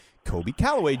Coly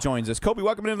Calloway joins us. Colby,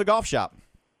 welcome into the golf shop.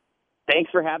 Thanks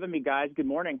for having me, guys. Good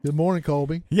morning. Good morning,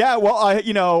 Colby. Yeah, well,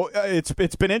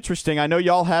 it's been interesting. I know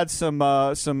y'all had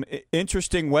some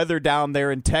interesting weather down there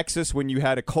in Texas when you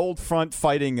had a cold front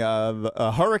fighting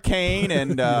a hurricane,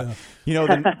 and the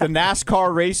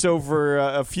NASCAR race over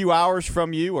a few hours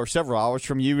from you or several hours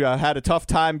from you had a tough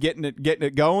time getting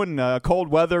it going. Cold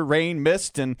weather, rain,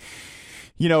 mist, and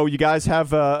you guys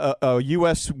have a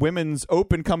U.S. Women's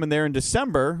Open coming there in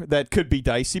December that could be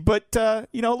dicey, but,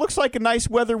 it looks like a nice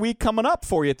weather week coming up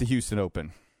for you at the Houston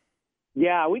Open.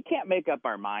 Yeah, we can't make up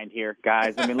our mind here,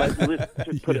 guys. I mean, let's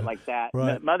just put it like that.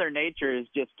 Right. Mother Nature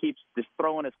keeps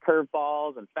throwing us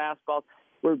curveballs and fastballs.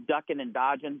 We're ducking and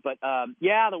dodging. But,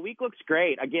 the week looks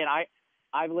great. Again,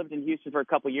 I've lived in Houston for a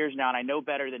couple of years now, and I know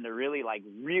better than to really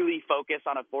focus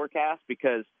on a forecast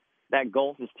because that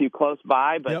Gulf is too close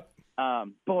by. But Yep.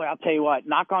 Boy, I'll tell you what,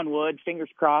 knock on wood, fingers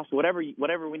crossed, whatever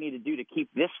we need to do to keep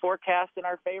this forecast in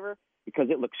our favor,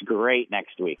 because it looks great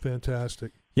next week.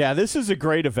 Fantastic. Yeah, this is a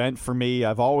great event for me.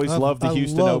 I've always loved the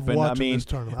Houston love Open. watching this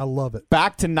tournament. I love it.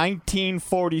 Back to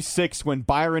 1946 when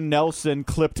Byron Nelson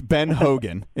clipped Ben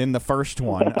Hogan in the first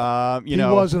one. He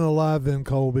wasn't alive then,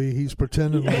 Colby. He's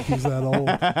pretending like he's that old.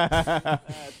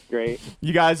 That's great.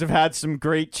 You guys have had some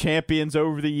great champions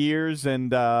over the years,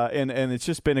 and it's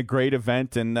just been a great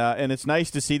event, and it's nice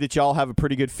to see that y'all have a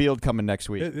pretty good field coming next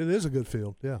week. It is a good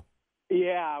field, yeah.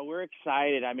 Yeah, we're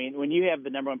excited. I mean, when you have the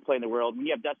number one player in the world, when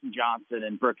you have Dustin Johnson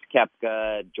and Brooks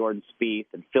Koepka, Jordan Spieth,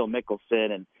 and Phil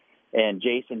Mickelson and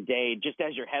Jason Day just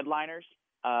as your headliners,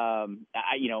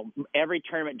 every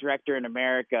tournament director in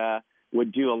America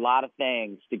would do a lot of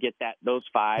things to get those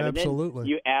five. Absolutely. And then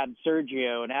you add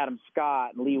Sergio and Adam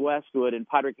Scott and Lee Westwood and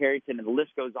Padraig Harrington, and the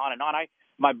list goes on and on.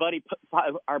 Our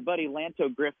buddy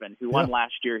Lanto Griffin, who won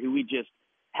last year, who we just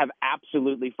have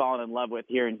absolutely fallen in love with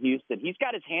here in Houston. He's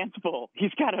got his hands full.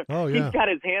 He's got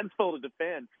his hands full to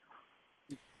defend.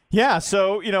 Yeah,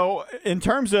 so in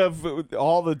terms of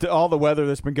all the weather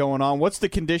that's been going on, what's the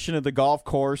condition of the golf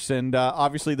course? And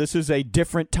obviously, this is a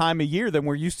different time of year than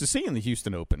we're used to seeing the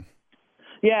Houston Open.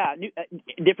 Yeah,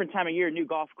 different time of year, new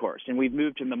golf course, and we've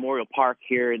moved to Memorial Park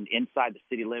here inside the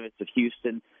city limits of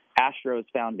Houston. Astros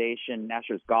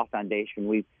Golf Foundation.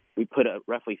 We put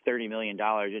roughly $30 million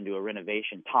into a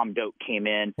renovation. Tom Doak came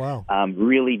in,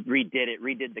 really redid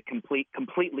it,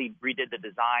 completely redid the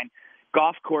design.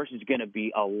 Golf course is going to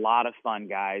be a lot of fun,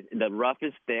 guys. The rough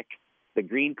is thick. The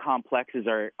green complexes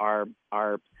are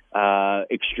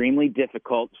extremely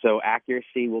difficult, so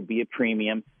accuracy will be a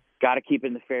premium. Got to keep it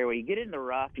in the fairway. You get in the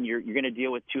rough, and you're going to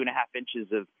deal with 2.5 inches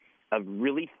of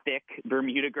really thick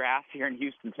Bermuda grass here in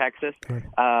Houston, Texas.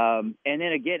 And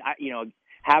then again,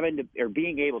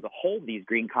 being able to hold these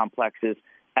green complexes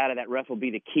out of that rough will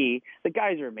be the key. The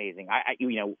guys are amazing.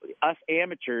 Us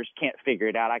amateurs can't figure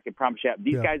it out. I can promise you.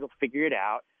 These guys will figure it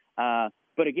out.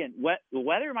 But again, the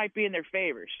weather might be in their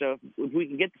favor. So if we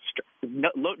can get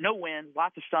no wind,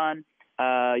 lots of sun,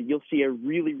 you'll see a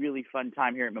really, really fun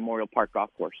time here at Memorial Park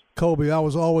Golf Course. Colby, I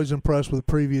was always impressed with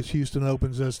previous Houston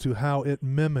Opens as to how it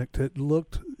mimicked. It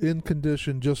looked in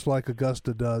condition just like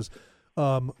Augusta does.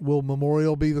 Will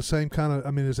Memorial be the same kind of?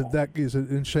 I mean, is it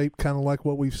in shape kind of like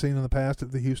what we've seen in the past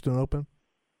at the Houston Open?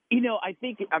 I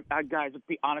think, guys, to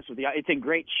be honest with you, it's in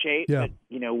great shape. Yeah.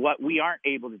 But, what we aren't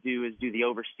able to do is do the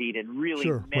overseed and really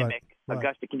mimic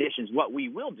Augusta conditions. What we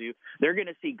will do, they're going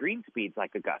to see green speeds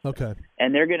like Augusta. Okay.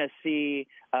 And they're going to see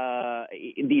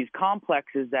these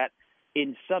complexes that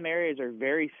in some areas are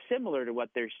very similar to what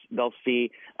they'll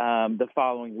see the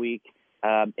following week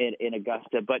in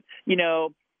Augusta. But,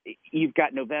 you've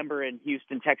got November in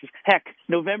Houston, Texas. Heck,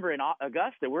 November in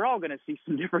Augusta, we're all going to see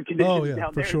some different conditions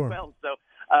down there as well. So,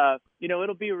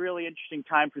 it'll be a really interesting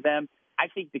time for them. I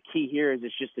think the key here is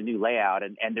it's just a new layout,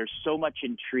 and there's so much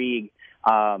intrigue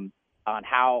on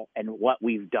how and what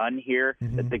we've done here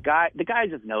that the guys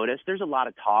have noticed. There's a lot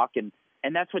of talk, and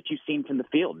that's what you've seen from the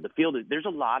field. There's a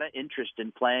lot of interest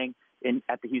in playing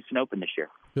at the Houston Open this year.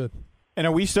 Good. And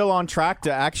are we still on track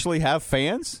to actually have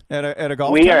fans at a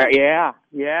golf We tournament? are,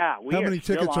 yeah. How many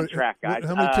tickets on track, guys.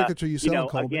 How many tickets are you selling,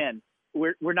 Colby? Again,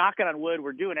 we're knocking on wood.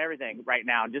 We're doing everything right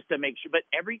now just to make sure. But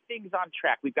everything's on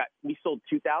track. We sold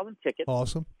 2,000 tickets.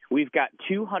 Awesome. We've got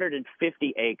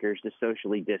 250 acres to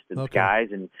socially distance, guys,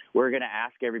 and we're going to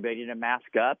ask everybody to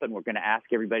mask up, and we're going to ask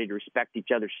everybody to respect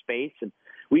each other's space. And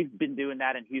we've been doing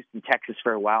that in Houston, Texas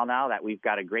for a while now. That we've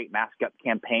got a great mask up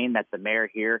campaign that the mayor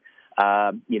here,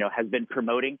 has been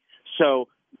promoting. So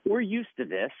we're used to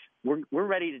this. We're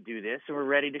ready to do this, and we're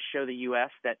ready to show the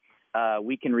U.S. that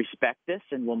we can respect this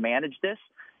and we'll manage this,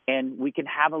 and we can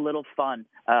have a little fun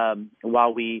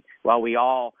while we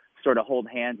all sort of hold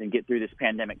hands and get through this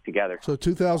pandemic together. So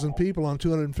 2,000 people on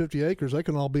 250 acres, they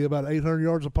can all be about 800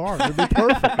 yards apart. It'd be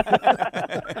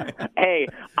perfect. Hey,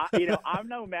 I'm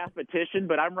no mathematician,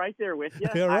 but I'm right there with you.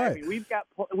 Yeah, right. I mean,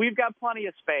 we've got plenty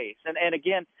of space, and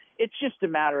again, it's just a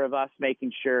matter of us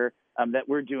making sure that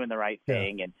we're doing the right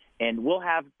thing, and we'll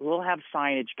have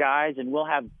signage guys, and we'll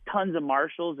have tons of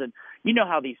marshals, and you know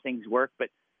how these things work, but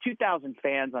 2,000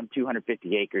 fans on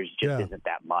 250 acres just isn't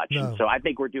that much. No. And so I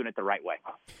think we're doing it the right way.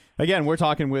 Again, we're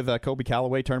talking with Coly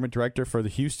Calloway, tournament director for the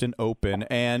Houston Open.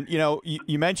 And,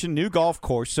 you mentioned new golf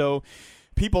course, so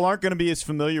people aren't going to be as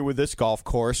familiar with this golf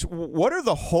course. What are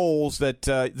the holes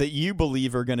that you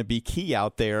believe are going to be key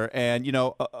out there? And,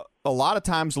 a lot of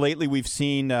times lately we've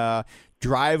seen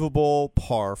drivable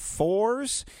par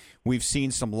fours. We've seen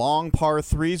some long par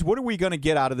threes. What are we going to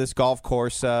get out of this golf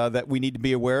course that we need to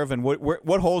be aware of, and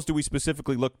what holes do we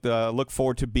specifically look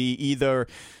for to be either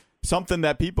something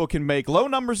that people can make low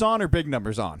numbers on or big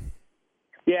numbers on?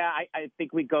 Yeah, I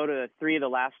think we go to 3 of the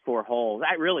last 4 holes.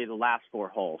 Really, the last 4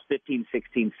 holes, 15,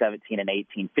 16, 17, and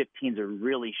 18. 15's a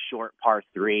really short par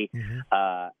 3.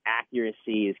 Mm-hmm.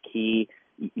 Accuracy is key.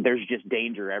 There's just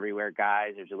danger everywhere,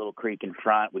 guys. There's a little creek in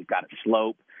front. We've got a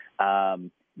slope.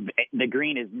 The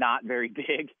green is not very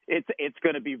big. It's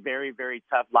going to be very, very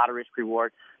tough. A lot of risk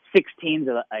reward. 16's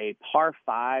a par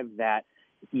 5 that,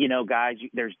 guys,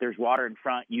 there's water in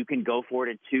front. You can go for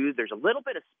it in 2s. There's a little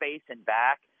bit of space in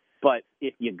back, but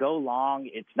if you go long,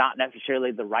 it's not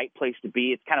necessarily the right place to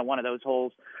be. It's kind of one of those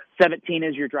holes. 17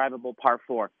 is your drivable par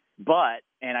 4. But,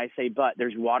 and I say but,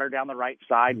 there's water down the right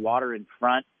side, water in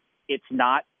front. It's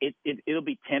not. It'll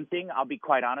be tempting. I'll be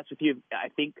quite honest with you. I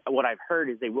think what I've heard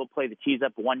is they will play the tees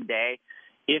up one day.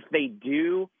 If they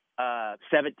do,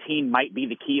 17 might be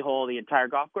the key hole of the entire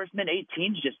golf course. And then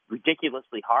 18 is just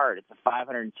ridiculously hard. It's a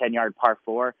 510-yard par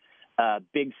 4,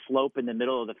 big slope in the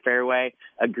middle of the fairway,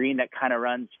 a green that kind of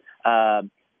runs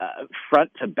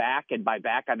front to back, and by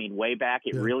back I mean way back.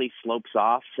 It really slopes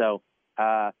off. So.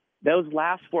 Those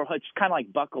last 4 holes, kind of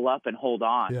like buckle up and hold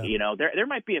on. Yeah. There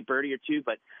might be a birdie or 2,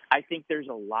 but I think there's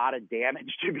a lot of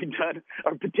damage to be done,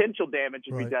 or potential damage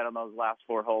to be done on those last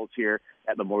 4 holes here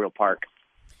at Memorial Park.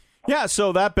 Yeah,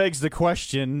 so that begs the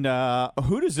question,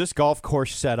 who does this golf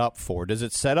course set up for? Does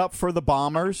it set up for the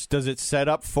bombers? Does it set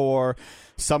up for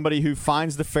somebody who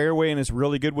finds the fairway and is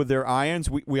really good with their irons?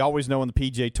 We always know on the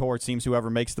PGA Tour it seems whoever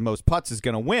makes the most putts is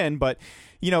going to win, but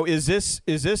is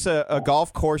this a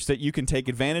golf course that you can take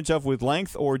advantage of with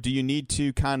length, or do you need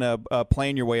to kind of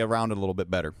plan your way around it a little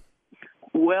bit better?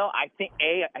 Well, I think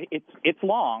it's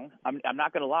long. I'm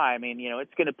not going to lie. I mean,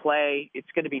 it's going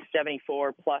to be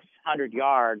 74 plus 100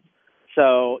 yards.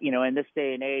 So, in this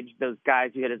day and age, those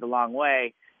guys who hit it a long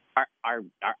way are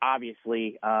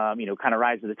obviously, kind of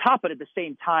rise to the top. But at the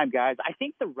same time, guys, I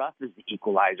think the rough is the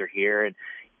equalizer here, and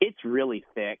it's really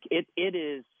thick. It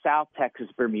is South Texas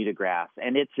Bermuda grass,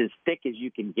 and it's as thick as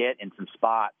you can get in some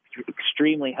spots.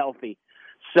 Extremely healthy.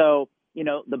 So.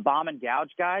 The bomb and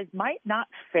gouge guys might not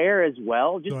fare as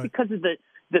well just because of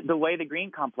the way the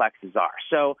green complexes are.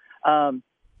 So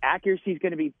accuracy is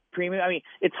going to be premium. I mean,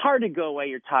 it's hard to go away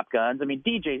your top guns. I mean,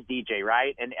 DJ's DJ,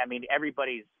 right? And, I mean,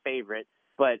 everybody's favorite.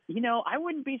 But, I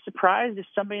wouldn't be surprised if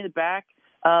somebody in the back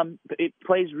it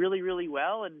plays really, really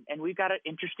well, and we've got an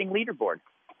interesting leaderboard.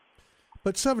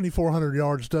 But 7,400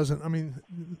 yards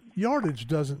yardage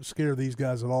doesn't scare these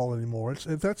guys at all anymore.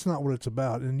 That's not what it's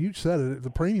about. And you said it,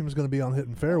 the premium is going to be on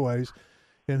hitting fairways,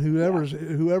 and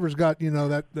whoever's got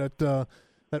that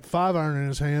 5-iron in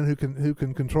his hand who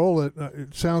can control it.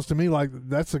 It sounds to me like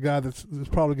that's the guy that's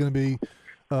probably going to be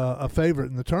a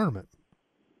favorite in the tournament.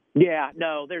 Yeah,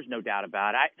 no, there's no doubt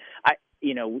about it.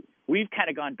 We've kind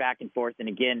of gone back and forth, and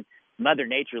again, Mother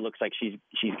Nature looks like she's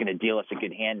going to deal us a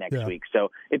good hand next week. So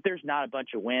if there's not a bunch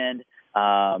of wind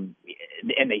and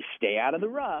they stay out of the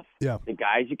rough, the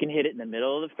guys who can hit it in the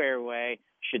middle of the fairway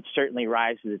should certainly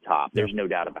rise to the top. There's no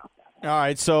doubt about that. All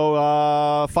right,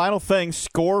 so final thing,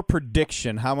 score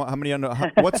prediction. How many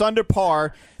what's under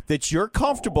par that you're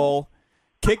comfortable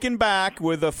kicking back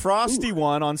with a frosty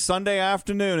one on Sunday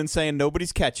afternoon and saying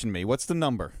nobody's catching me? What's the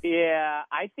number? Yeah,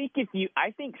 I think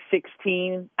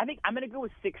 16. I think I'm going to go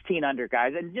with 16 under,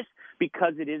 guys, and just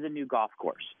because it is a new golf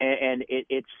course and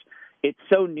it's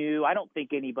so new, I don't think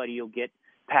anybody will get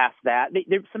past that.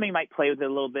 Somebody might play with it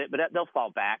a little bit, but they'll fall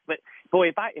back. But boy,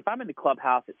 if I'm in the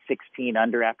clubhouse at 16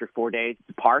 under after 4 days,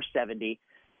 it's par 70.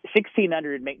 16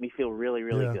 under would make me feel really,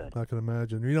 really good. I can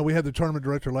imagine. We had the tournament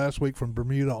director last week from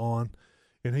Bermuda on.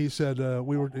 And he said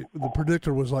the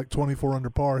predictor was like 24 under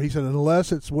par. He said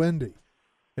unless it's windy,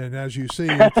 and as you see,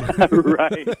 right,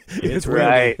 it's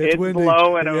windy. It's windy.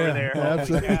 blowing over there.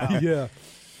 Absolutely, yeah.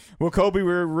 Well, Colby,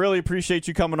 we really appreciate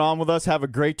you coming on with us. Have a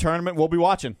great tournament. We'll be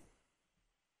watching.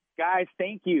 Guys,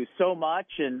 thank you so much,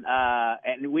 and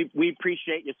we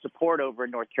appreciate your support over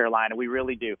in North Carolina. We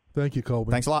really do. Thank you,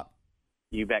 Colby. Thanks a lot.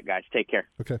 You bet, guys. Take care.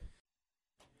 Okay.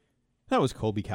 That was Colby Calloway.